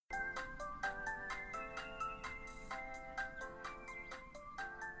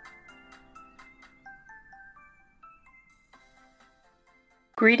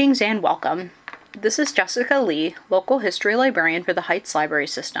Greetings and welcome. This is Jessica Lee, local history librarian for the Heights Library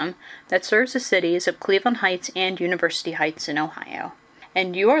System that serves the cities of Cleveland Heights and University Heights in Ohio.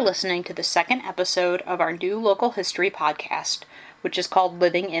 And you are listening to the second episode of our new local history podcast, which is called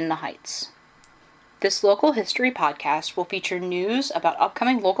Living in the Heights. This local history podcast will feature news about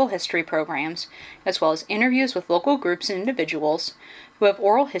upcoming local history programs, as well as interviews with local groups and individuals who have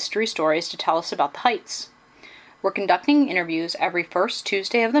oral history stories to tell us about the Heights. We're conducting interviews every first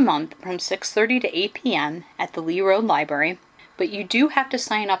Tuesday of the month from 6:30 to 8 p.m. at the Lee Road Library, but you do have to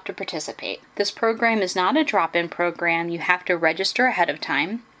sign up to participate. This program is not a drop-in program. You have to register ahead of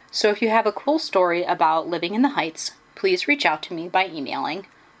time. So if you have a cool story about living in the Heights, please reach out to me by emailing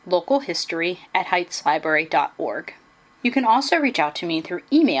localhistory@heightslibrary.org. You can also reach out to me through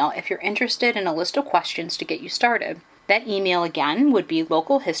email if you're interested in a list of questions to get you started. That email again would be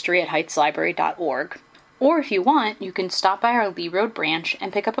localhistory@heightslibrary.org. Or if you want, you can stop by our Lee Road branch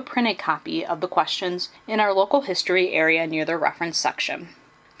and pick up a printed copy of the questions in our local history area near the reference section.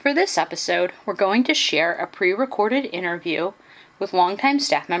 For this episode, we're going to share a pre-recorded interview with longtime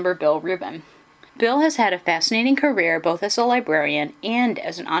staff member Bill Rubin. Bill has had a fascinating career both as a librarian and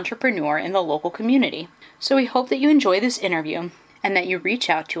as an entrepreneur in the local community. So we hope that you enjoy this interview and that you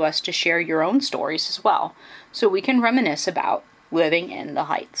reach out to us to share your own stories as well, so we can reminisce about living in the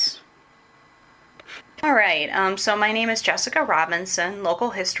Heights. All right, so my name is Jessica Robinson, local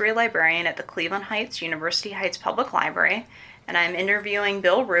history librarian at the Cleveland Heights University Heights Public Library, and I'm interviewing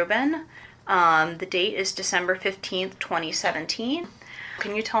Bill Rubin. The date is December 15th, 2017.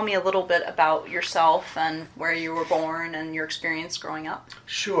 Can you tell me a little bit about yourself and where you were born and your experience growing up?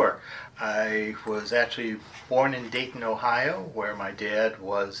 Sure. I was actually born in Dayton, Ohio, where my dad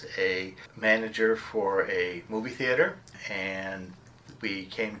was a manager for a movie theater, and we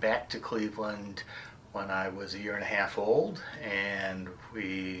came back to Cleveland when I was a year and a half old, and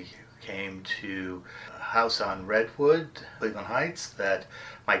we came to a house on Redwood, Cleveland Heights, that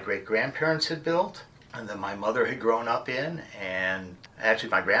my great-grandparents had built, and that my mother had grown up in, and actually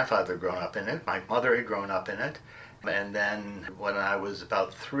my grandfather had grown up in it, my mother had grown up in it, and then when I was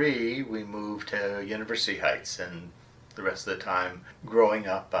about 3, we moved to University Heights, and the rest of the time growing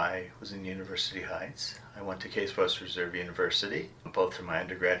up I was in University Heights. I went to Case Western Reserve University, both for my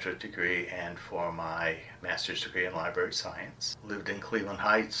undergraduate degree and for my master's degree in library science. Lived in Cleveland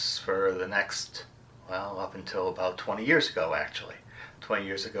Heights for the next, up until about 20 years ago, actually. 20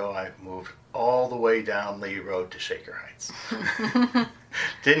 years ago, I moved all the way down Lee Road to Shaker Heights.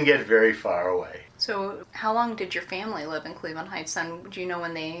 Didn't get very far away. So how long did your family live in Cleveland Heights then? Do you know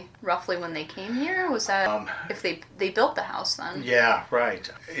roughly when they came here? Was that if they built the house then? Yeah, right.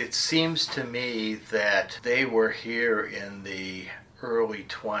 It seems to me that they were here in the early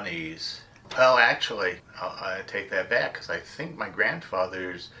 20s. Well, actually, I take that back because I think my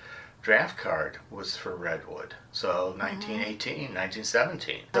grandfather's draft card was for Redwood. So 1918,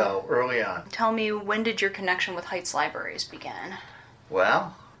 1917. So early on. Tell me, when did your connection with Heights Libraries begin?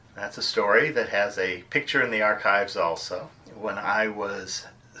 Well, that's a story that has a picture in the archives also. When I was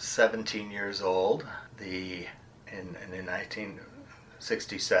 17 years old, in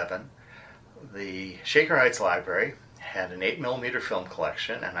 1967, the Shaker Heights Library had an 8mm film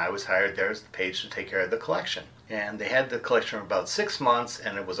collection, and I was hired there as the page to take care of the collection. And they had the collection for about 6 months,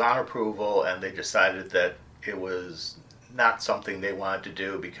 and it was on approval, and they decided that it was not something they wanted to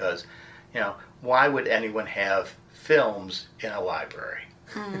do because, why would anyone have films in a library?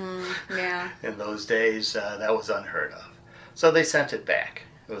 Yeah. In those days, that was unheard of. So they sent it back.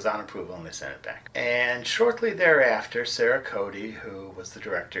 It was on approval and they sent it back. And shortly thereafter, Sarah Cody, who was the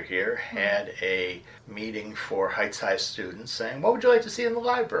director here, had a meeting for Heights High students saying, what would you like to see in the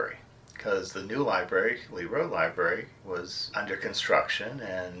library? Because the new library, Lee Road Library, was under construction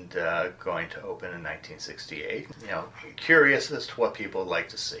and going to open in 1968. Curious as to what people would like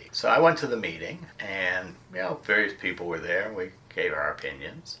to see. So I went to the meeting, and various people were there. We gave our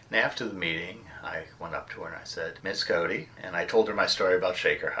opinions. And after the meeting, I went up to her and I said, Miss Cody, and I told her my story about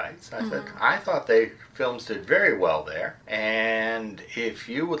Shaker Heights. I said, I thought films did very well there, and if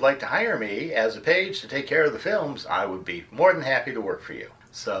you would like to hire me as a page to take care of the films, I would be more than happy to work for you.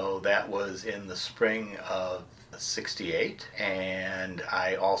 So that was in the spring of 68, and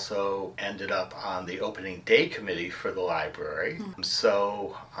I also ended up on the opening day committee for the library.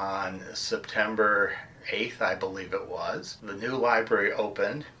 So on September 8th, I believe it was, the new library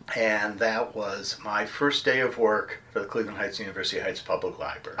opened. And that was my first day of work for the Cleveland Heights University Heights Public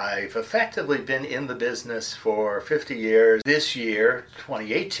Library. I've effectively been in the business for 50 years. This year,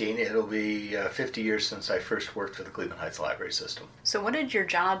 2018, it'll be 50 years since I first worked for the Cleveland Heights Library System. So what did your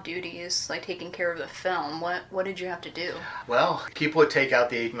job duties, like taking care of the film, what did you have to do? Well, people would take out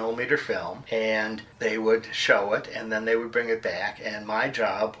the 8mm film and they would show it and then they would bring it back, and my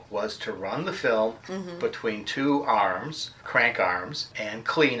job was to run the film between two arms, crank arms, and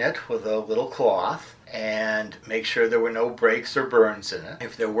clean it with a little cloth and make sure there were no breaks or burns in it.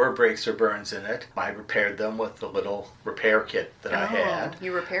 If there were breaks or burns in it, I repaired them with the little repair kit that I had.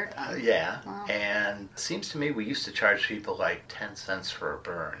 You repaired them? Yeah. Wow. And it seems to me we used to charge people like 10 cents for a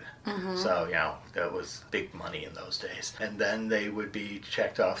burn. So, that was big money in those days. And then they would be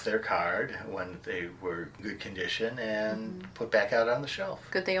checked off their card when they were in good condition and put back out on the shelf.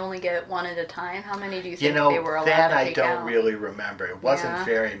 Could they only get one at a time? How many do you think they were allowed to take out? That I don't really remember. It wasn't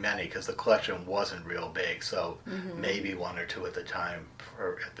very many because the collection wasn't real big, so maybe one or two at the time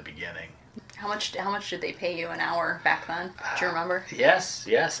at the beginning. How much did they pay you an hour back then? Do you remember? Yes.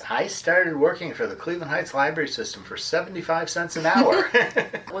 I started working for the Cleveland Heights Library System for 75 cents an hour.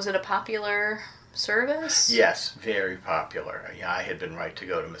 Was it a popular service? Yes, very popular. I had been right to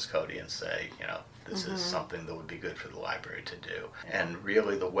go to Miss Cody and say, this is something that would be good for the library to do. And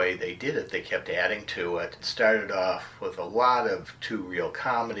really the way they did it, they kept adding to it. It started off with a lot of two-reel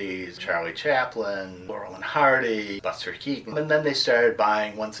comedies, Charlie Chaplin, Laurel and Hardy, Buster Keaton. And then they started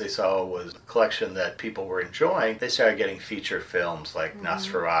buying, once they saw it was a collection that people were enjoying, they started getting feature films like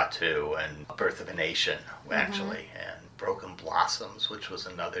Nosferatu and Birth of a Nation, actually, and Broken Blossoms, which was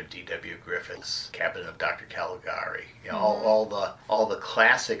another D.W. Griffith's Cabinet of Dr. Caligari. All the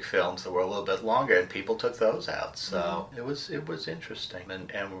classic films that were a little bit longer, and people took those out. So it was interesting,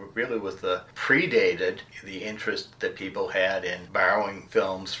 and really was predated the interest that people had in borrowing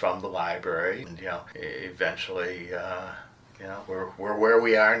films from the library, and eventually. We're where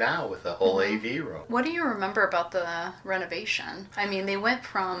we are now with the whole AV room. What do you remember about the renovation? I mean, they went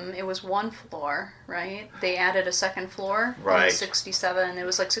from, it was one floor, right? They added a second floor in 67. It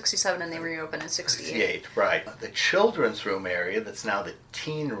was like 67 and they reopened in 68. Right. The children's room area, that's now the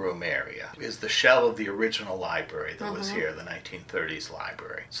teen room area, is the shell of the original library that was here, the 1930s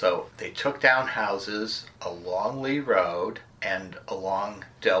library. So they took down houses along Lee Road and along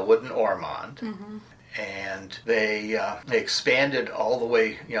Delwood and Ormond. And they expanded all the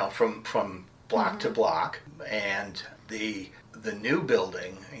way, from block to block. And the new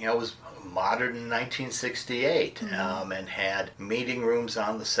building, was modern in 1968, and had meeting rooms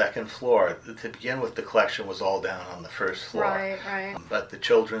on the second floor. To begin with, the collection was all down on the first floor. Right. But the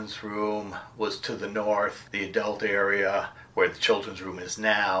children's room was to the north. The adult area, where the children's room is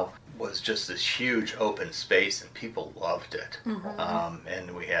now, was just this huge open space, and people loved it.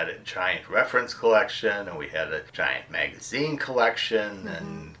 And we had a giant reference collection, and we had a giant magazine collection,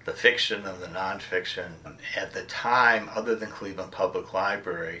 and the fiction and the nonfiction. At the time, other than Cleveland Public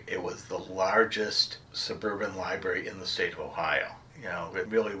Library, it was the largest suburban library in the state of Ohio. It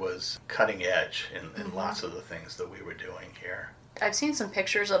really was cutting edge in lots of the things that we were doing here. I've seen some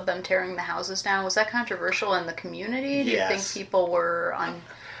pictures of them tearing the houses down. Was that controversial in the community? Do you think people were on...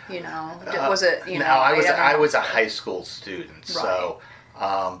 was it, No, I was a high school student, so,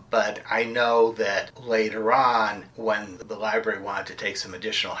 but I know that later on, when the library wanted to take some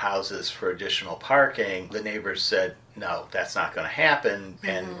additional houses for additional parking, the neighbors said, no, that's not going to happen,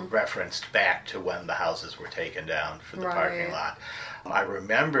 and referenced back to when the houses were taken down for the parking lot. I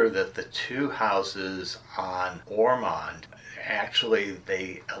remember that the two houses on Ormond, actually,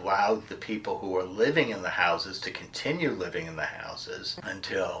 they allowed the people who were living in the houses to continue living in the houses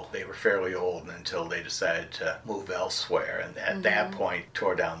until they were fairly old and until they decided to move elsewhere. And at that point,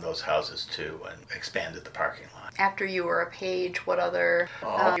 tore down those houses too and expanded the parking lot. After you were a page, what other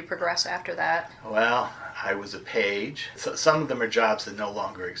did you progress after that? Well, I was a page. So some of them are jobs that no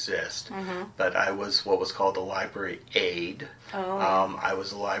longer exist, but I was what was called a library aide. I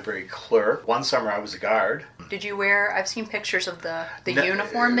was a library clerk. One summer I was a guard. Did you wear, I've seen pictures of the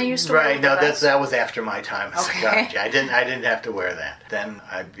uniform they used to wear? Right, no, that was after my time as a guard. I didn't have to wear that. Then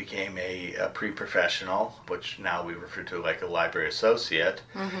I became a pre-professional, which now we refer to like a library associate.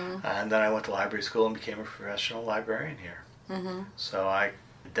 And then I went to library school and became a professional librarian here. So I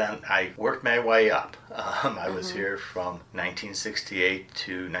worked my way up. I was here from 1968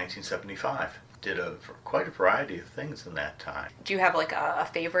 to 1975. Did quite a variety of things in that time. Do you have like a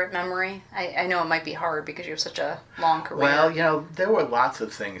favorite memory? I know it might be hard because you have such a long career. Well, there were lots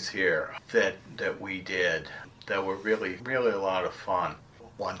of things here that we did that were really, really a lot of fun.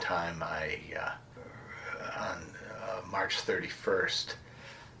 One time on March 31st,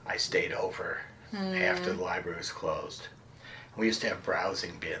 I stayed over after the library was closed. We used to have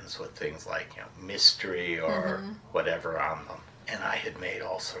browsing bins with things like, mystery or whatever on them. And I had made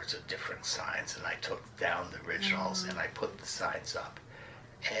all sorts of different signs, and I took down the originals and I put the signs up.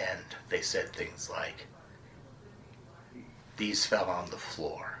 And they said things like, these fell on the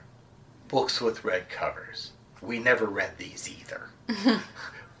floor. Books with red covers. We never read these either.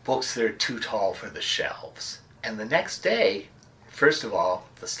 Books that are too tall for the shelves. And the next day, first of all,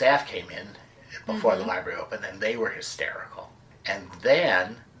 the staff came in before the library opened, and they were hysterical. And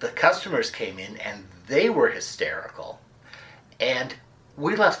then the customers came in, and they were hysterical. And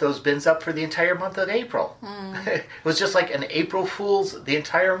we left those bins up for the entire month of April. It was just like an April Fool's the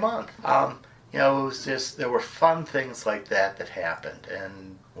entire month. It was just, there were fun things like that that happened.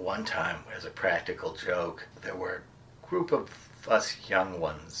 And one time, as a practical joke, there were a group of us young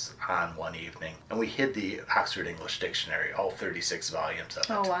ones on one evening, and we hid the Oxford English Dictionary, all 36 volumes of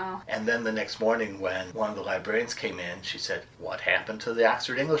it. Oh, wow. And then the next morning when one of the librarians came in, she said, what happened to the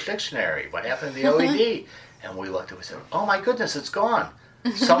Oxford English Dictionary? What happened to the OED? And we looked and we said, oh my goodness, it's gone.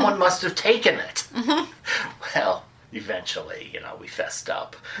 Someone must have taken it. Well, eventually, we fessed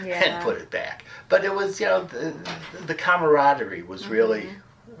up and put it back. But it was, the camaraderie was really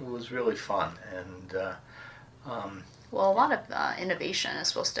fun. And well, a lot of innovation is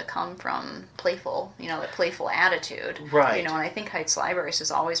supposed to come from playful, the playful attitude. Right. And I think Heights Libraries has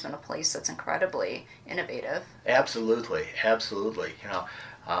always been a place that's incredibly innovative. Absolutely.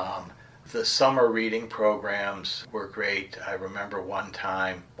 The summer reading programs were great. I remember one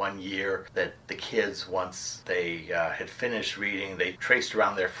year, that the kids, once they had finished reading, they traced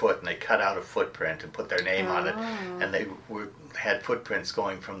around their foot and they cut out a footprint and put their name on it. And they had footprints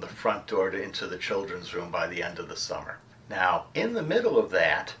going from the front door into the children's room by the end of the summer. Now, in the middle of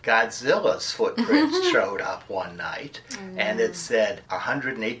that, Godzilla's footprint showed up one night, and it said,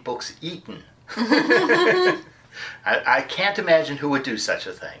 108 books eaten. I can't imagine who would do such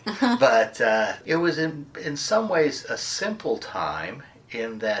a thing. But it was in some ways a simple time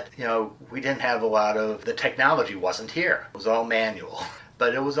in that, we didn't have a lot of, the technology wasn't here. It was all manual.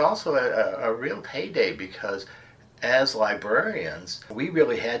 But it was also a real heyday because as librarians, we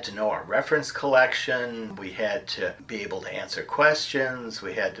really had to know our reference collection. We had to be able to answer questions.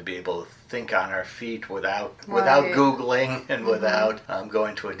 We had to be able to think on our feet without Googling and without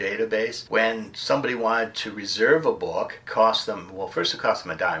going to a database. When somebody wanted to reserve a book, first it cost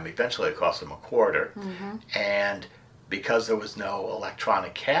them a dime. Eventually it cost them a quarter. And because there was no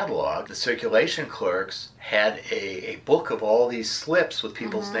electronic catalog, the circulation clerks had a book of all these slips with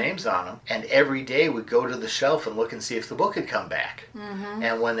people's names on them, and every day would go to the shelf and look and see if the book had come back.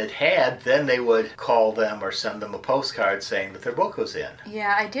 And when it had, then they would call them or send them a postcard saying that their book was in.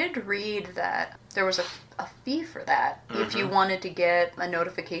 Yeah, I did read that there was a fee for that if you wanted to get a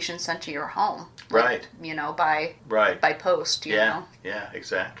notification sent to your home. Right. By post, you know. Yeah,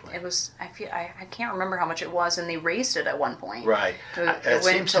 exactly. It was, I can't remember how much it was, and they raised it at one point. Right. It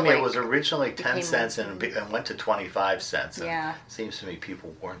seems to me it was originally 10 cents and went to 25 cents. And it seems to me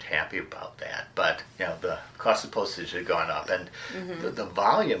people weren't happy about that. But, the cost of postage had gone up, and the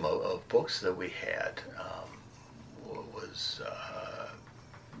volume of books that we had was...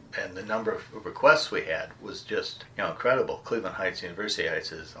 and the number of requests we had was just, incredible. Cleveland Heights, University Heights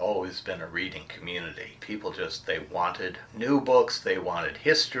has always been a reading community. People they wanted new books, they wanted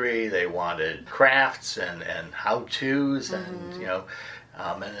history, they wanted crafts and how-tos, and,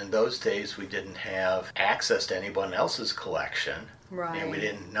 and in those days we didn't have access to anyone else's collection. Right. We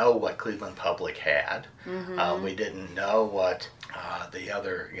didn't know what Cleveland Public had. We didn't know what the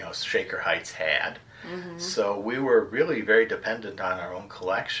other, Shaker Heights had. So we were really very dependent on our own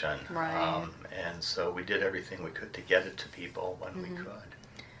collection. Right. And so we did everything we could to get it to people when we could.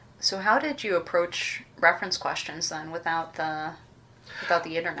 So how did you approach reference questions then without the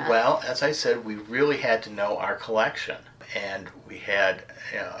internet? Well, as I said, we really had to know our collection. And we had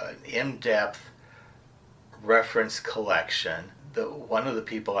an in-depth reference collection. One of the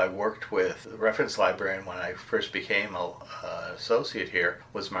people I worked with, the reference librarian when I first became an associate here,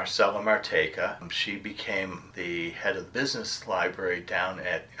 was Marcella Marteca. She became the head of the business library down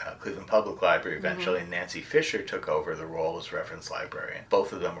at Cleveland Public Library eventually, and Nancy Fisher took over the role as reference librarian.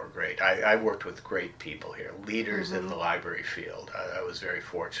 Both of them were great. I worked with great people here, leaders in the library field. I was very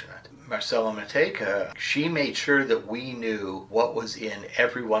fortunate. Marcella Marteca, she made sure that we knew what was in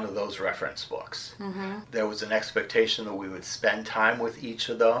every one of those reference books. There was an expectation that we would spend time with each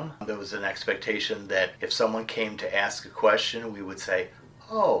of them. There was an expectation that if someone came to ask a question, we would say,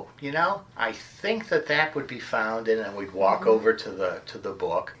 oh, I think that would be found in, and we'd walk over to the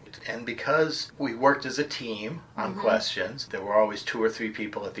book. And because we worked as a team on questions, there were always 2 or 3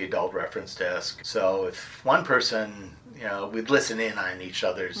 people at the adult reference desk. So if one person, we'd listen in on each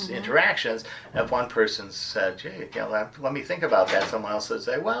other's interactions. And if one person said, "Gee, let me think about that," someone else would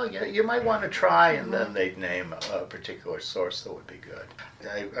say, "Well, you might want to try," and then they'd name a particular source that would be good.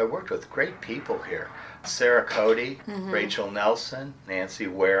 I worked with great people here. Sarah Cody, Rachel Nelson, Nancy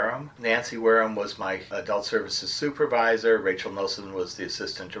Wareham. Nancy Wareham was my adult services supervisor. Rachel Nelson was the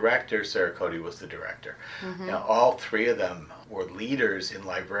assistant director. Sarah Cody was the director. All 3 of them were leaders in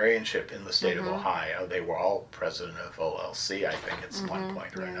librarianship in the state of Ohio. They were all president of OLC, I think, at one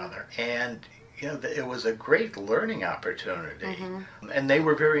point or another. And it was a great learning opportunity. And they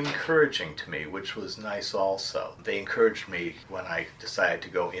were very encouraging to me, which was nice also. They encouraged me when I decided to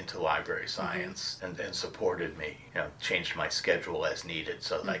go into library science and supported me, changed my schedule as needed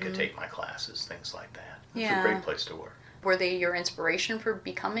so that I could take my classes, things like that. It's a great place to work. Were they your inspiration for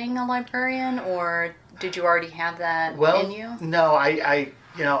becoming a librarian, or did you already have that in you? No,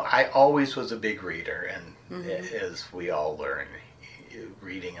 I always was a big reader, and as we all learn,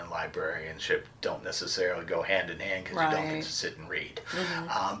 reading and librarianship don't necessarily go hand in hand because you don't get to sit and read.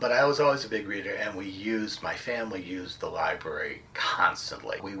 But I was always a big reader, and my family used the library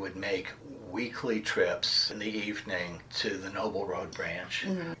constantly. We would make weekly trips in the evening to the Noble Road branch.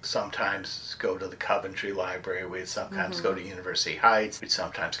 Sometimes go to the Coventry Library. We'd sometimes go to University Heights. We'd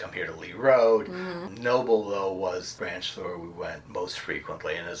sometimes come here to Lee Road. Noble, though, was the branch where we went most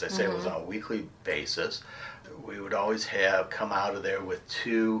frequently, and as I say, it was on a weekly basis. We would always come out of there with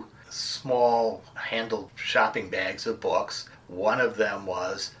 2 small handled shopping bags of books. One of them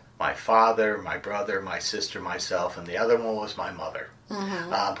was my father, my brother, my sister, myself, and the other one was my mother,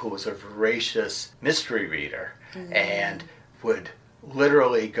 who was a voracious mystery reader and would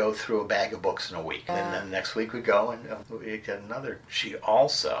literally go through a bag of books in a week. And then next week we'd go and we'd get another. She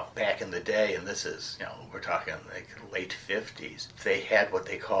also, back in the day, and this is, we're talking like late 50s, they had what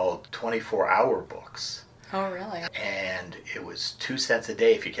they called 24-hour books. Oh, really? And it was 2 cents a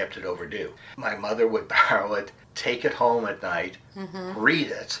day if you kept it overdue. My mother would borrow it, take it home at night, read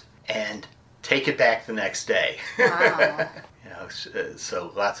it, and take it back the next day. Wow.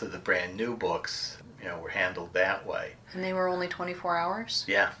 So lots of the brand new books, were handled that way. And they were only 24 hours?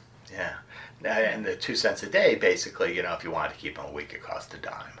 Yeah. And the 2 cents a day, basically, if you wanted to keep them a week, it cost a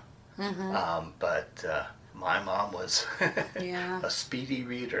dime. But my mom was a speedy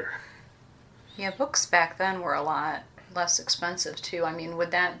reader. Yeah, books back then were a lot less expensive too. I mean,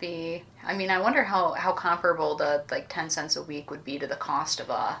 would that be, I wonder how comparable the 10 cents a week would be to the cost of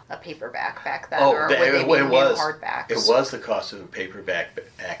a paperback back then, or would they be new hardbacks? It was the cost of a paperback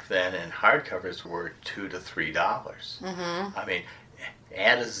back then, and hardcovers were $2 to $3. I mean,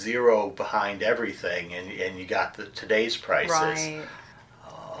 add a 0 behind everything and you got today's prices. Right.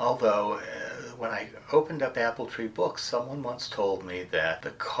 Although, when I opened up Apple Tree Books, someone once told me that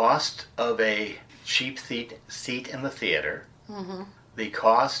the cost of a cheap seat in the theater, the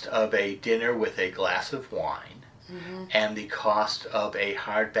cost of a dinner with a glass of wine, and the cost of a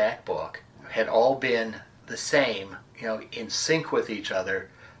hardback book had all been the same, in sync with each other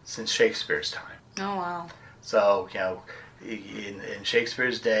since Shakespeare's time. Oh, wow. So, in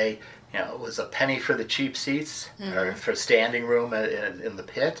Shakespeare's day, it was a penny for the cheap seats, or for standing room in the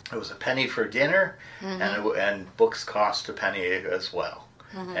pit. It was a penny for dinner, and books cost a penny as well.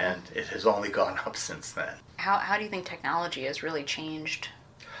 And it has only gone up since then. How do you think technology has really changed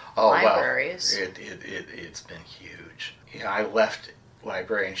libraries? Well, it's been huge. I left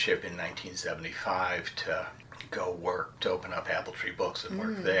librarianship in 1975 to go to open up Apple Tree Books and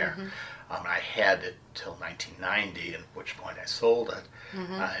work there. I had it till 1990, at which point I sold it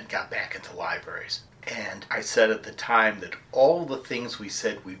and got back into libraries. And I said at the time that all the things we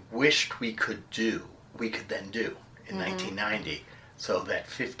said we wished we could do, we could then do in 1990. So that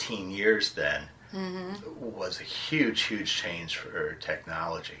 15 years then was a huge, huge change for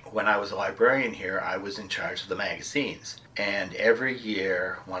technology. When I was a librarian here, I was in charge of the magazines. And every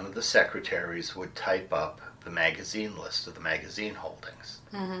year, one of the secretaries would type up the magazine list of the magazine holdings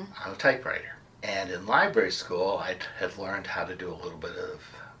on a typewriter. And in library school, I had learned how to do a little bit of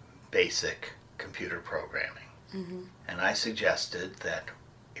basic computer programming. And I suggested that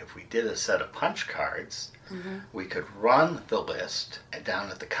if we did a set of punch cards, we could run the list down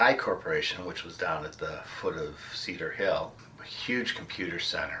at the Chi Corporation, which was down at the foot of Cedar Hill, a huge computer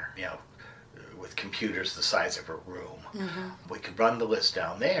center, with computers the size of a room. We could run the list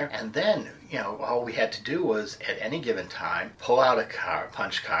down there, and then, all we had to do was, at any given time, pull out a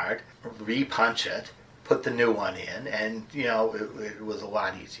punch card, re-punch it, put the new one in, and it was a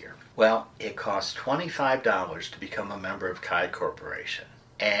lot easier. Well, it cost $25 to become a member of Chi Corporation,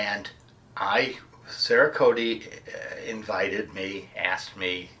 and Sarah Cody invited me, asked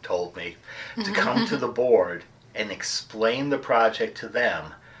me, told me to come to the board and explain the project to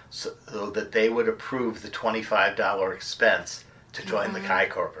them so that they would approve the $25 expense to join the Chi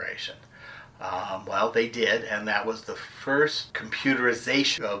Corporation. Well, they did, and that was the first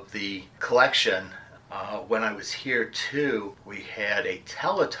computerization of the collection. When I was here, too, we had a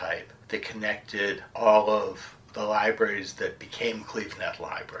teletype that connected all of the libraries that became CleveNet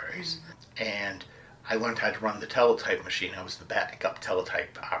libraries. And I learned how to run the teletype machine. I was the backup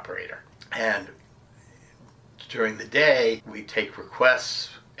teletype operator. And during the day, we'd take requests,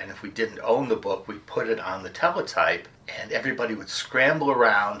 and if we didn't own the book, we'd put it on the teletype, and everybody would scramble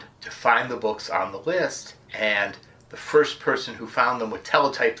around to find the books on the list, and the first person who found them would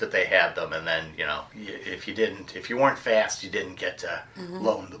teletype that they had them, and then, if you weren't fast, you didn't get to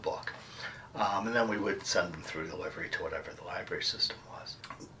loan the book. And then we would send them through delivery to whatever the library system was.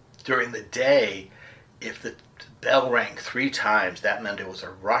 During the day, if the bell rang 3 times, that meant it was a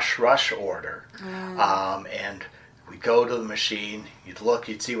rush order. And we'd go to the machine, you'd look,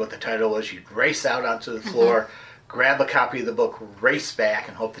 you'd see what the title was, you'd race out onto the floor, grab a copy of the book, race back,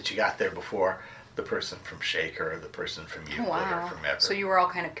 and hope that you got there before the person from Shaker or the person from Euclid or from Everett. So you were all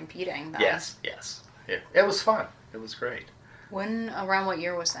kind of competing then? Yes. It was fun. It was great. Around what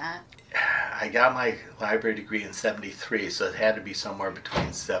year was that? I got my library degree in 73, so it had to be somewhere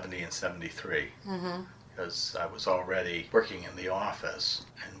between 70 and 73. Because I was already working in the office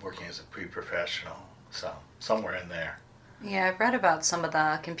and working as a pre-professional, so somewhere in there. Yeah, I've read about some of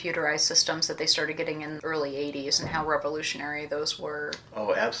the computerized systems that they started getting in the early 80s and how revolutionary those were.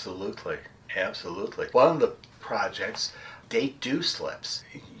 Oh, absolutely. One of the projects, date due slips,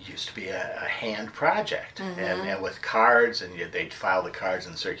 used to be a hand project. And with cards, and they'd file the cards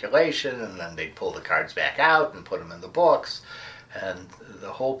in circulation, and then they'd pull the cards back out and put them in the books, and the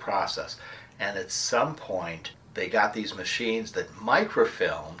whole process. And at some point, they got these machines that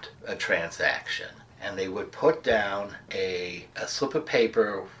microfilmed a transaction, and they would put down a slip of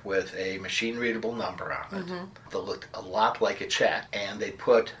paper with a machine-readable number on it that looked a lot like a check, and they'd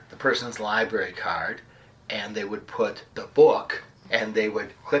put the person's library card, and they would put the book, and they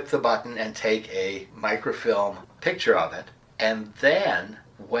would click the button and take a microfilm picture of it, and then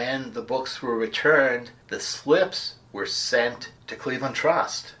when the books were returned, the slips were sent to Cleveland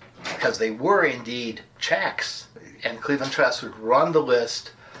Trust, because they were indeed checks, and Cleveland Trust would run the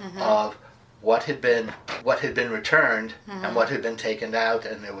list of what had been returned and what had been taken out,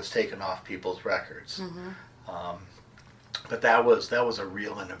 and it was taken off people's records. But that was a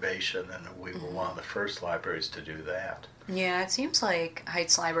real innovation, and we were one of the first libraries to do that. Yeah, it seems like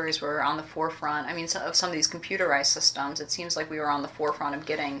Heights libraries were on the forefront. I mean, of some of these computerized systems, it seems like we were on the forefront of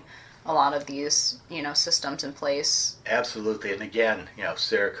getting a lot of these, systems in place. Absolutely, and again,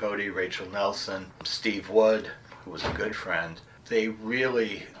 Sarah Cody, Rachel Nelson, Steve Wood, who was a good friend,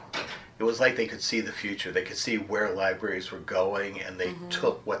 it was like they could see the future. They could see where libraries were going, and they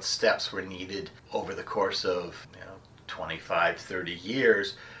took what steps were needed over the course of 25, 30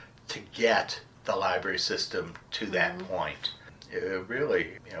 years to get the library system to that point.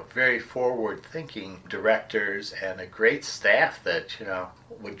 Really, very forward-thinking directors and a great staff that,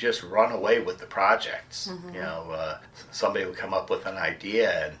 would just run away with the projects. Somebody would come up with an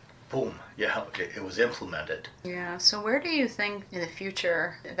idea and boom, it was implemented. Yeah, so where do you think in the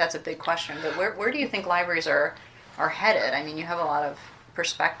future, that's a big question, but where do you think libraries are headed? I mean, you have a lot of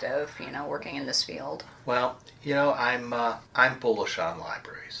perspective, working in this field. Well, I'm bullish on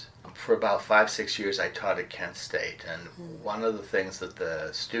libraries. For about 5-6 years, I taught at Kent State, and one of the things that the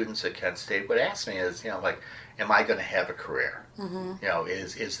students at Kent State would ask me is, am I going to have a career?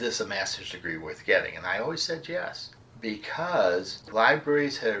 Is this a master's degree worth getting? And I always said yes, because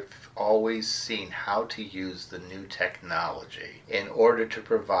libraries have always seen how to use the new technology in order to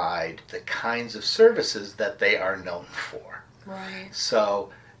provide the kinds of services that they are known for. Right.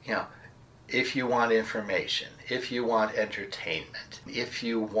 So, if you want information, if you want entertainment, if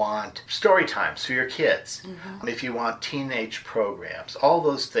you want story times for your kids, if you want teenage programs, all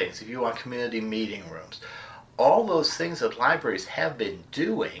those things, if you want community meeting rooms, all those things that libraries have been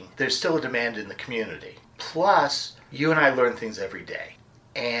doing, there's still a demand in the community. Plus, you and I learn things every day.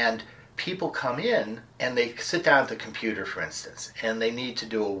 And people come in and they sit down at the computer, for instance, and they need to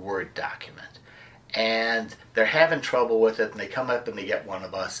do a Word document. And they're having trouble with it, and they come up and they get one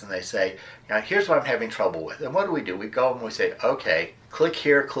of us and they say, here's what I'm having trouble with. And what do? We go and we say, okay, click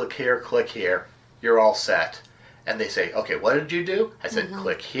here, click here, click here, you're all set. And they say, okay, what did you do? I said,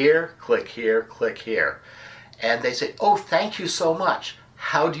 click here, click here, click here. And they say, oh, thank you so much.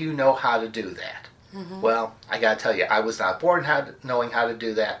 How do you know how to do that? Well, I got to tell you, I was not born knowing how to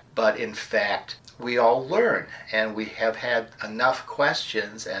do that, but in fact, we all learn, and we have had enough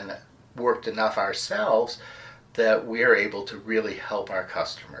questions and worked enough ourselves that we're able to really help our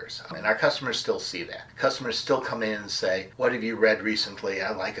customers. And our customers still see that. Customers still come in and say, what have you read recently?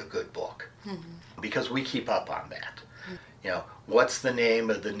 I like a good book. Because we keep up on that. You know, what's the name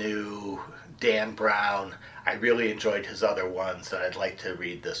of the new Dan Brown? I really enjoyed his other ones, and I'd like to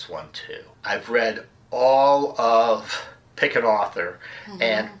read this one too. I've read all of Pick an Author,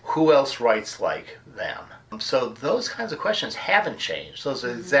 and who else writes like them? So those kinds of questions haven't changed. Those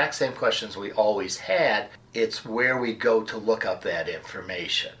are the exact same questions we always had. It's where we go to look up that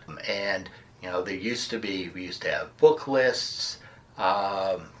information. And, you know, we used to have book lists,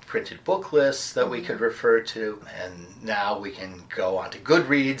 printed book lists that we could refer to, and now we can go onto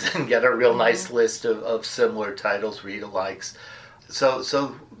Goodreads and get a real nice list of similar titles, read-alikes.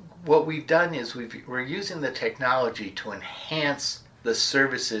 So what we've done is we're using the technology to enhance the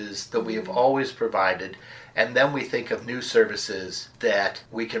services that we have always provided, and then we think of new services that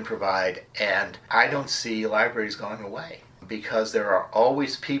we can provide, and I don't see libraries going away, because there are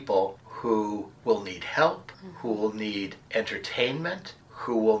always people who will need help, who will need entertainment,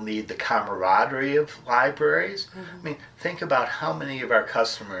 who will need the camaraderie of libraries. I mean, think about how many of our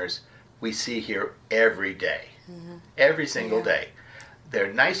customers we see here every day, every single day.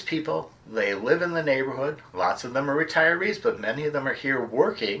 They're nice people, they live in the neighborhood, lots of them are retirees, but many of them are here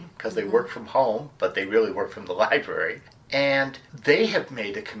working because they work from home, but they really work from the library. And they have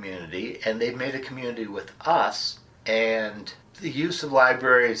made a community, and they've made a community with us, and the use of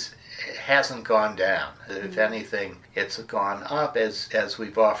libraries hasn't gone down. If anything, it's gone up as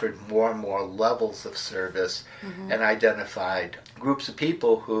we've offered more and more levels of service and identified groups of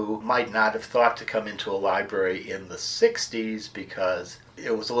people who might not have thought to come into a library in the 60s because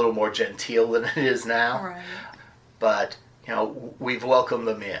it was a little more genteel than it is now. Right. But, you know, we've welcomed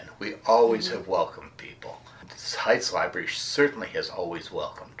them in. We always have welcomed people. Heights Library certainly has always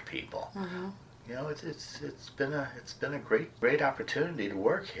welcomed people. You know, it's been a great opportunity to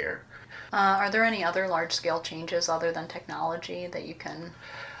work here. Are there any other large-scale changes other than technology that you can...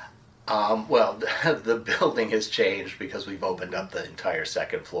 Well, the building has changed because we've opened up the entire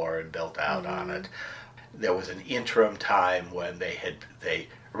second floor and built out on it. There was an interim time when they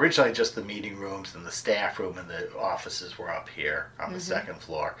originally just the meeting rooms and the staff room and the offices were up here on the second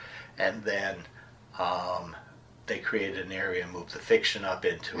floor, and then they created an area and moved the fiction up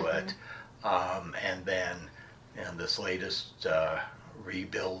into it, and then in this latest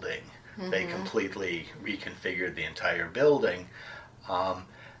rebuilding, they completely reconfigured the entire building.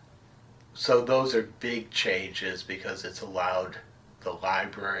 So those are big changes because it's allowed the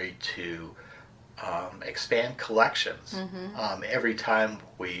library to expand collections. Every time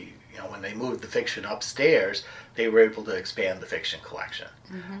when they moved the fiction upstairs, they were able to expand the fiction collection.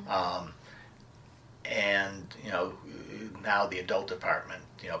 And, you know, now the adult department,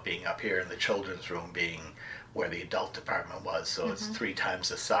 you know, being up here in the children's room being where the adult department was, so it's 3 times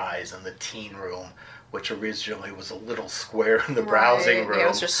the size, and the teen room, which originally was a little square in the browsing room. Yeah, it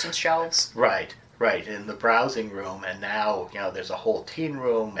was just some shelves. Right, in the browsing room, and now, you know, there's a whole teen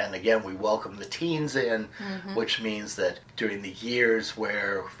room, and again, we welcome the teens in, which means that during the years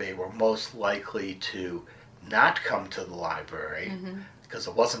where they were most likely to not come to the library, because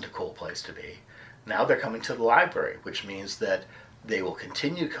it wasn't a cool place to be, now they're coming to the library, which means that they will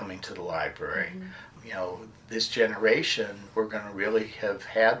continue coming to the library. You know, this generation, we're going to really have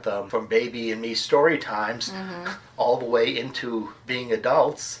had them from baby and me story times all the way into being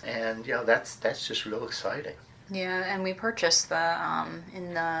adults, and, you know, that's just real exciting. Yeah, and we purchased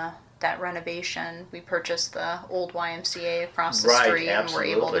that renovation, we purchased the old YMCA across the street, and we're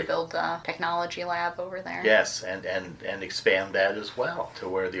able to build the technology lab over there. Yes, and expand that as well to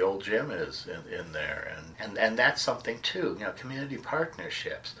where the old gym is in there, and that's something too. You know, community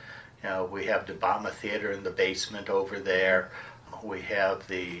partnerships. You know, we have the Obama Theater in the basement over there. We have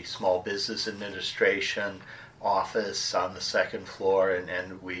the Small Business Administration office on the second floor,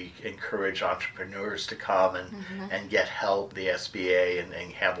 and we encourage entrepreneurs to come and get help, the SBA, and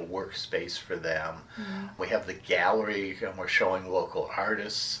have a workspace for them. We have the gallery, and we're showing local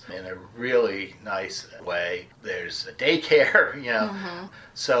artists in a really nice way. There's a daycare, you know.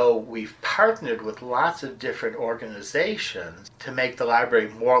 So we've partnered with lots of different organizations to make the library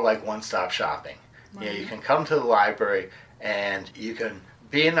more like one-stop shopping. You know, you can come to the library and you can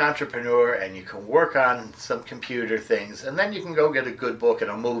be an entrepreneur, and you can work on some computer things, and then you can go get a good book and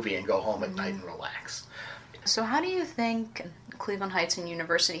a movie and go home at night and relax. So how do you think Cleveland Heights and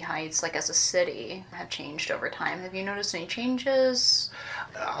University Heights, like as a city, have changed over time? Have you noticed any changes?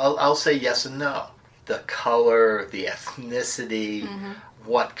 I'll say yes and no. The color, the ethnicity,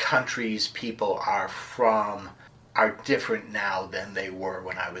 what countries people are from are different now than they were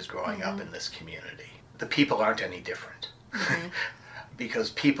when I was growing up in this community. The people aren't any different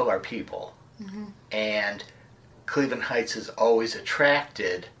because people are people. And Cleveland Heights has always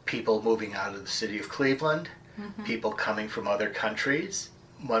attracted people moving out of the city of Cleveland, people coming from other countries.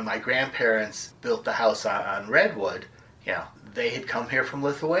 When my grandparents built the house on Redwood, they had come here from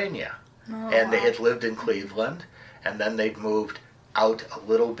Lithuania. And they had lived in Cleveland, and then they'd moved out a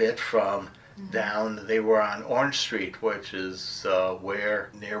little bit from down. They were on Orange Street, which is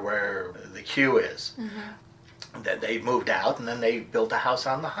near where the Q is. Then they moved out, and then they built a house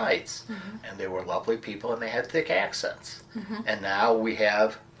on the Heights. And they were lovely people, and they had thick accents. And now we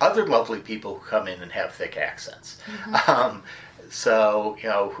have other lovely people who come in and have thick accents. So,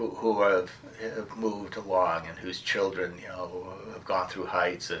 who have moved along and whose children, have gone through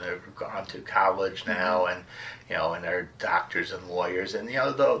Heights and have gone to college now and, and are doctors and lawyers. And,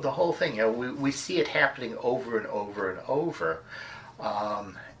 the whole thing, we see it happening over and over and over.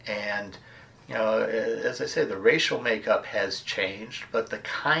 And, as I say, the racial makeup has changed, but the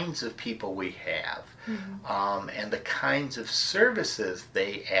kinds of people we have and the kinds of services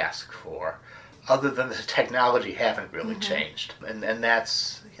they ask for, other than the technology, haven't really changed. And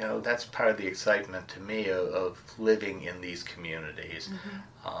that's, that's part of the excitement to me of living in these communities,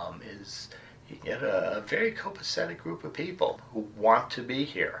 is you get a very copacetic group of people who want to be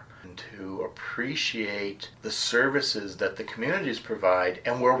here and who appreciate the services that the communities provide,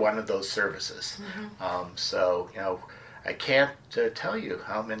 and we're one of those services. So, I can't tell you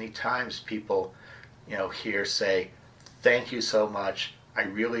how many times people, here say, thank you so much, I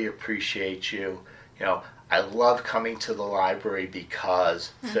really appreciate you, I love coming to the library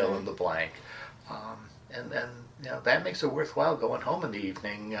because fill in the blank. And that makes it worthwhile going home in the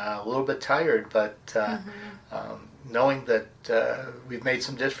evening, a little bit tired, but knowing that we've made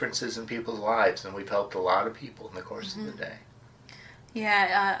some differences in people's lives, and we've helped a lot of people in the course of the day.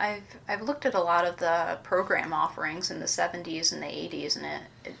 Yeah, I've looked at a lot of the program offerings in the 70s and the 80s, and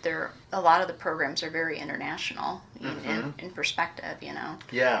a lot of the programs are very international in perspective,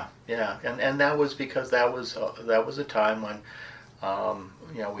 Yeah, and that was because that was a time when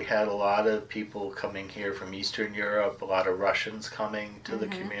we had a lot of people coming here from Eastern Europe, a lot of Russians coming to the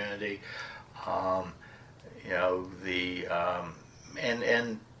community.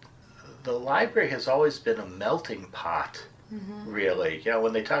 And the library has always been a melting pot. Really,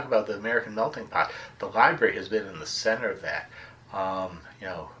 when they talk about the American melting pot, the library has been in the center of that.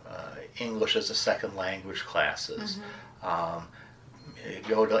 English as a second language classes. You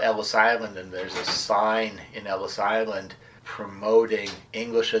go to Ellis Island, and there's a sign in Ellis Island promoting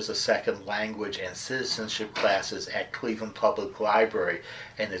English as a second language and citizenship classes at Cleveland Public Library,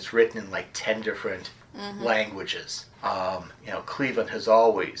 and it's written in like 10 different languages. Cleveland has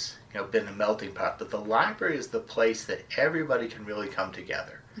always been a melting pot, but the library is the place that everybody can really come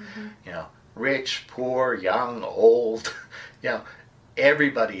together. Rich, poor, young, old,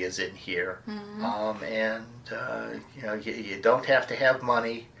 everybody is in here. And you don't have to have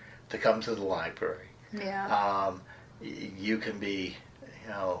money to come to the library. You can be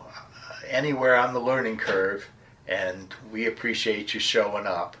anywhere on the learning curve, and we appreciate you showing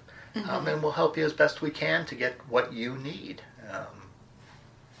up. And we'll help you as best we can to get what you need.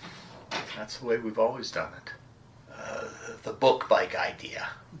 That's the way we've always done it. The book bike idea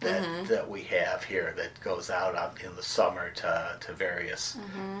that we have here that goes out in the summer to various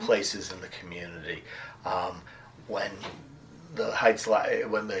places in the community. When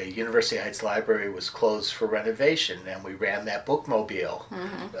the University Heights Library was closed for renovation, and we ran that bookmobile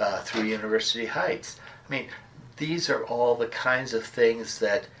through University Heights. I mean, these are all the kinds of things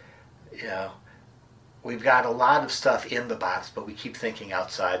that, we've got a lot of stuff in the box, but we keep thinking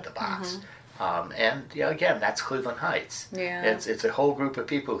outside the box. And again, that's Cleveland Heights. It's a whole group of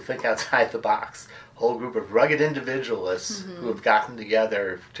people who think outside the box, a whole group of rugged individualists who have gotten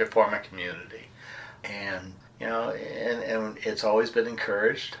together to form a community. And and it's always been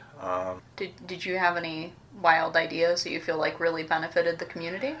encouraged. Did you have any wild ideas that you feel like really benefited the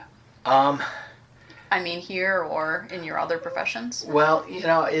community? I mean, here or in your other professions? Well,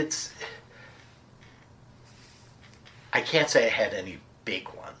 I can't say I had any big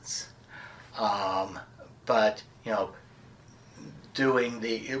ones. But, doing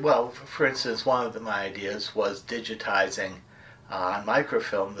for instance, one of my ideas was digitizing on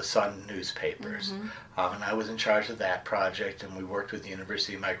microfilm the Sun newspapers. And I was in charge of that project, and we worked with the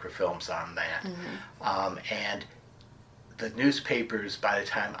University Microfilms on that. And the newspapers, by the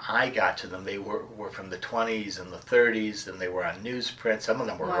time I got to them, they were from the 20s and the 30s, and they were on newsprint. Some of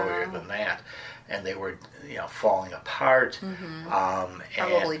them were earlier than that, and they were, falling apart.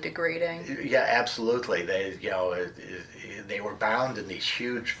 Probably degrading. Yeah, absolutely. They, they were bound in these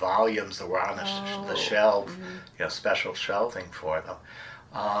huge volumes that were on the shelf, special shelving for them.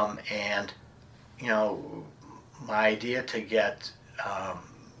 And my idea to get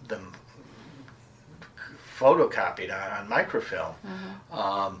them photocopied on microfilm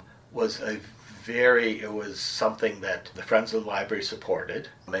was something that the Friends of the Library supported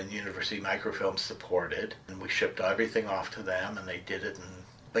and University Microfilm supported, and we shipped everything off to them, and they did it.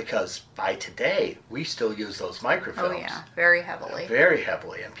 Because by today we still use those microfilms. Oh yeah, very heavily. Very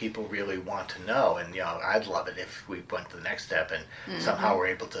heavily, and people really want to know. And I'd love it if we went to the next step and somehow we're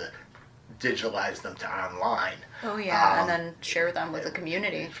able to digitalize them to online. Oh yeah, and then share them with the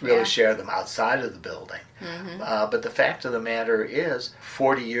community. Really share them outside of the building. But the fact of the matter is,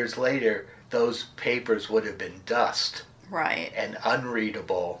 40 years later, those papers would have been dust. Right. And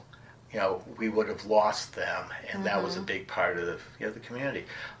unreadable. We would have lost them, and that was a big part of the community.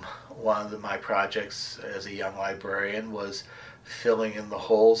 One of my projects as a young librarian was filling in the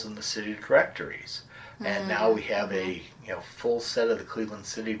holes in the city directories. And now we have a full set of the Cleveland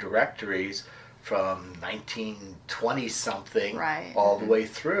City directories from 1920 something all the way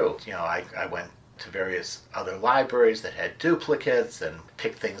through. I went to various other libraries that had duplicates and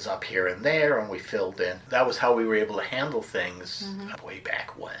picked things up here and there, and we filled in. That was how we were able to handle things way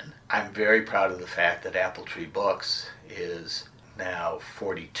back when. I'm very proud of the fact that Apple Tree Books is now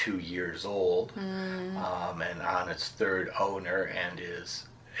 42 years old and on its third owner, and is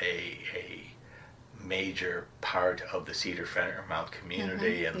a major part of the Cedar Fairmount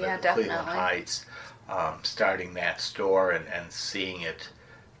community and the Cleveland Heights. Starting that store and seeing it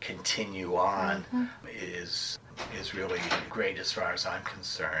continue on is really great as far as I'm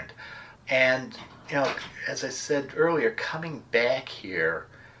concerned. And as I said earlier, coming back here,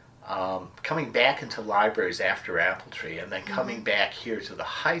 coming back into libraries after Apple Tree, and then coming back here to the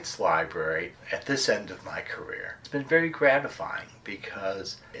Heights Library at this end of my career, it's been very gratifying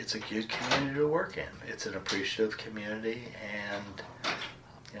because it's a good community to work in. It's an appreciative community, and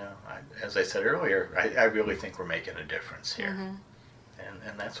as I said earlier, I really think we're making a difference here.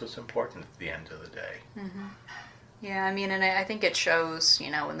 And that's what's important at the end of the day. Yeah, and I think it shows,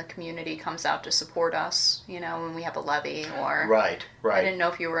 when the community comes out to support us, when we have a levy or... Right. I didn't know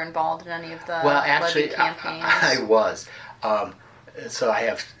if you were involved in any of the actually, levy campaigns. I was. So I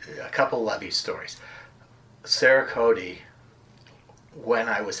have a couple levy stories. Sarah Cody, when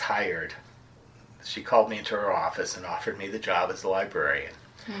I was hired, she called me into her office and offered me the job as a librarian.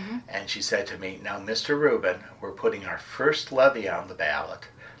 And she said to me, "Now, Mr. Rubin, we're putting our first levy on the ballot."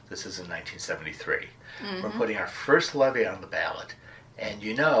 This is in 1973. We're putting our first levy on the ballot. And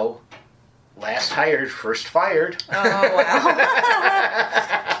last hired, first fired. Oh, wow.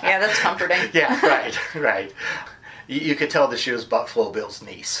 Yeah, that's comforting. Yeah, right. You could tell that she was Buffalo Bill's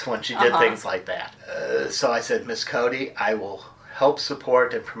niece when she did things like that. So I said, "Miss Cody, I will help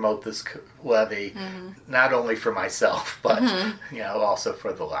support and promote this levy, not only for myself, but also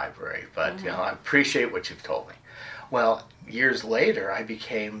for the library. But I appreciate what you've told me." Well, years later, I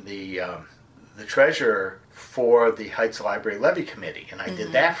became the treasurer for the Heights Library Levy Committee, and I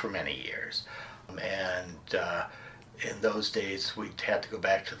did that for many years. And in those days, we'd have to go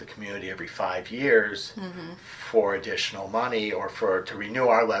back to the community every 5 years for additional money, or to renew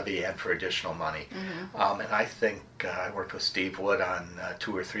our levy and for additional money. And I think I worked with Steve Wood on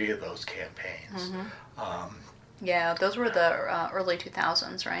 2 or 3 of those campaigns. Yeah, those were the early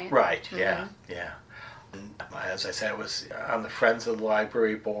 2000s, right? Right, yeah. And as I said, I was on the Friends of the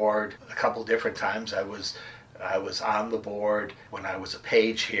Library board a couple different times. I was on the board when I was a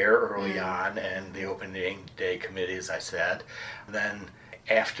page here early on, and the opening day committee, as I said. And then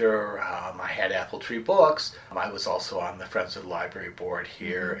after I had Apple Tree Books, I was also on the Friends of the Library board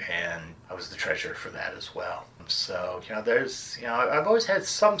here, and I was the treasurer for that as well. So, I've always had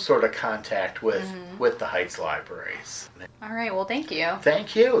some sort of contact with the Heights Libraries. All right, well, thank you.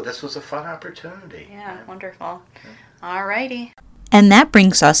 Thank you. This was a fun opportunity. Yeah, wonderful. All righty. And that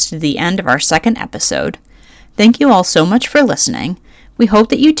brings us to the end of our second episode. Thank you all so much for listening. We hope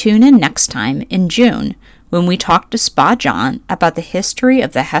that you tune in next time in June when we talk to Spa John about the history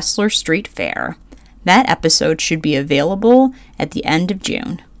of the Hessler Street Fair. That episode should be available at the end of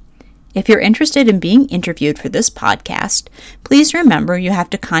June. If you're interested in being interviewed for this podcast, please remember you have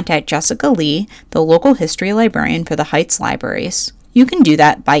to contact Jessica Lee, the local history librarian for the Heights Libraries. You can do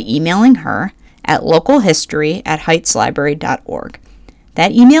that by emailing her at localhistory@heightslibrary.org.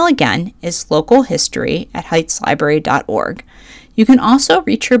 That email again is localhistory@heightslibrary.org. You can also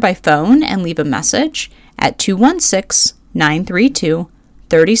reach her by phone and leave a message at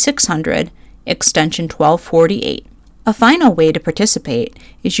 216-932-3600, extension 1248. A final way to participate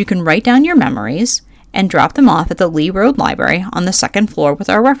is you can write down your memories and drop them off at the Lee Road Library on the second floor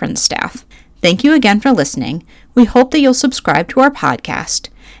with our reference staff. Thank you again for listening. We hope that you'll subscribe to our podcast,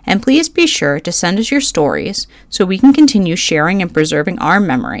 and please be sure to send us your stories so we can continue sharing and preserving our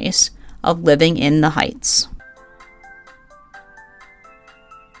memories of living in the Heights.